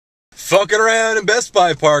Fucking around in Best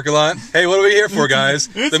Buy parking lot. Hey, what are we here for, guys?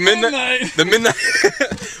 It's midnight. The midnight.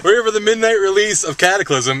 We're here for the midnight release of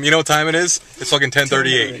Cataclysm. You know what time it is? It's fucking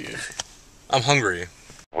 10:38. I'm hungry.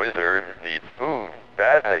 Wizard needs food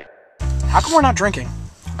badly. How come we're not drinking?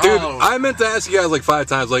 Dude, I meant to ask you guys like 5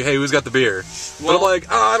 times, like, hey, who's got the beer? But I'm like,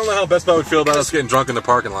 I don't know how Best Buy would feel about us getting drunk in the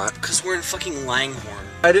parking lot. Because we're in fucking Langhorne.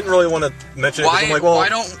 I didn't really want to mention it because I'm like, well... Why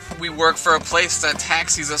don't we work for a place that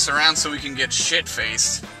taxis us around so we can get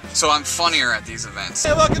shit-faced? So I'm funnier at these events.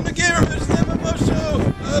 Hey, welcome to Gamervision, MMO Show!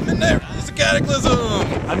 Midnight release of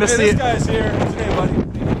Cataclysm! I missed this guy's here. What's your name,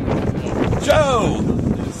 buddy? Joe!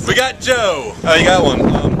 We got Joe! Oh, you got one.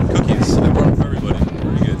 Cookies. I brought them for everybody.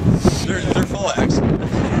 Pretty good. They're full of X.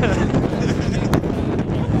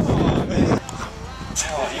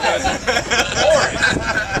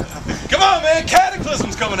 Come on, man!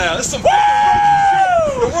 Cataclysm's coming out! This is some The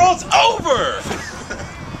world's over!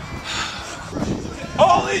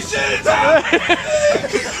 Holy shit! It's happening!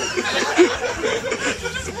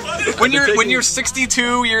 When you're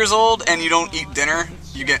 62 years old and you don't eat dinner,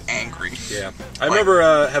 you get angry. Yeah. I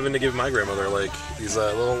remember having to give my grandmother, like, these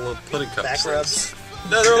little pudding cups. Back rubs?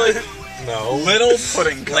 No, they're like... No. Little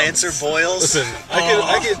pudding cups. Lancer boils? Listen,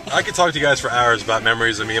 I could talk to you guys for hours about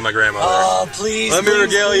memories of me and my grandmother. Oh, please. Let me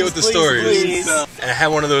regale you with the stories. Please. And I had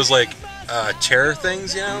one of those, like, chair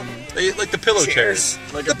things, you know? Like the pillow chairs.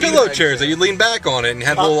 Like the pillow chairs that you lean back on it and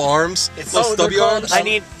have little arms. Little stubby arms.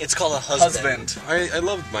 It's called a husband. I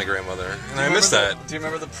loved my grandmother, and I miss that. Do you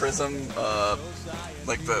remember the Prism,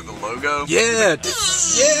 like the logo? Yeah,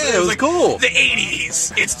 it was like, cool. The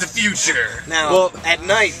 80s, it's the future. Now, at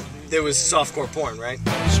night, there was softcore porn, right?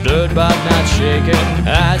 Stood but not shaken,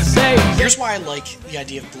 I say. Here's why I like the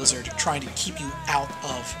idea of Blizzard trying to keep you out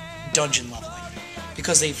of dungeon leveling.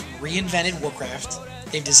 Because they've reinvented Warcraft,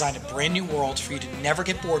 they've designed a brand new world for you to never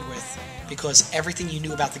get bored with, because everything you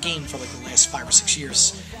knew about the game for like the last 5 or 6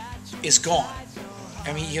 years is gone.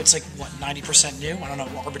 I mean, it's like, what, 90% new? I don't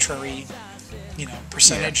know, arbitrary,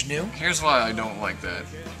 percentage new? Here's why I don't like that.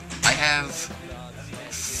 I have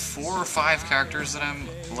 4 or 5 characters that I'm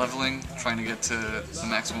leveling, trying to get to the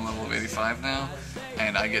maximum level of 85 now,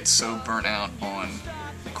 and I get so burnt out on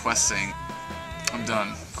questing. I'm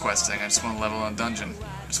done questing. I just want to level on dungeon.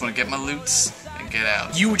 I just want to get my loots and get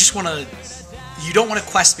out. You just want to... You don't want to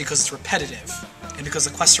quest because it's repetitive, and because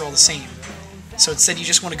the quests are all the same. So instead you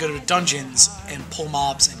just want to go to dungeons and pull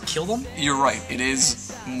mobs and kill them? You're right. It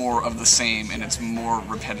is more of the same, and it's more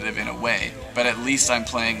repetitive in a way. But at least I'm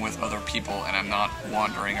playing with other people, and I'm not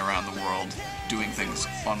wandering around the world doing things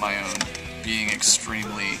on my own, being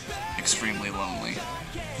extremely, extremely lonely.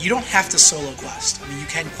 You don't have to solo quest. I mean, you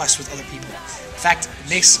can quest with other people. In fact, it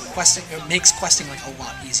makes questing like a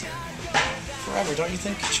lot easier. Forever, don't you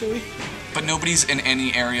think, Chewie? But nobody's in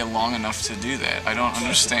any area long enough to do that. I don't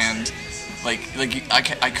understand. I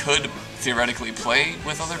could theoretically play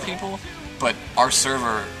with other people, but our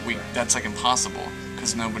server, that's like impossible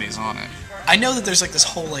because nobody's on it. I know that there's like this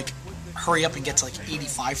whole like hurry up and get to like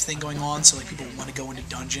 85 thing going on, so like people want to go into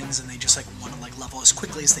dungeons and they just like want to like level as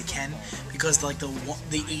quickly as they can because like the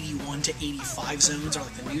 81 to 85 zones are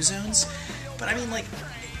like the new zones. But I mean, like,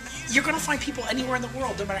 you're gonna find people anywhere in the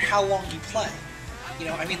world no matter how long you play. You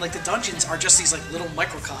know, I mean, like the dungeons are just these like little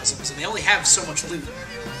microcosms and they only have so much loot.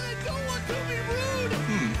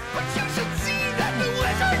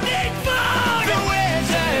 The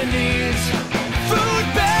wizard needs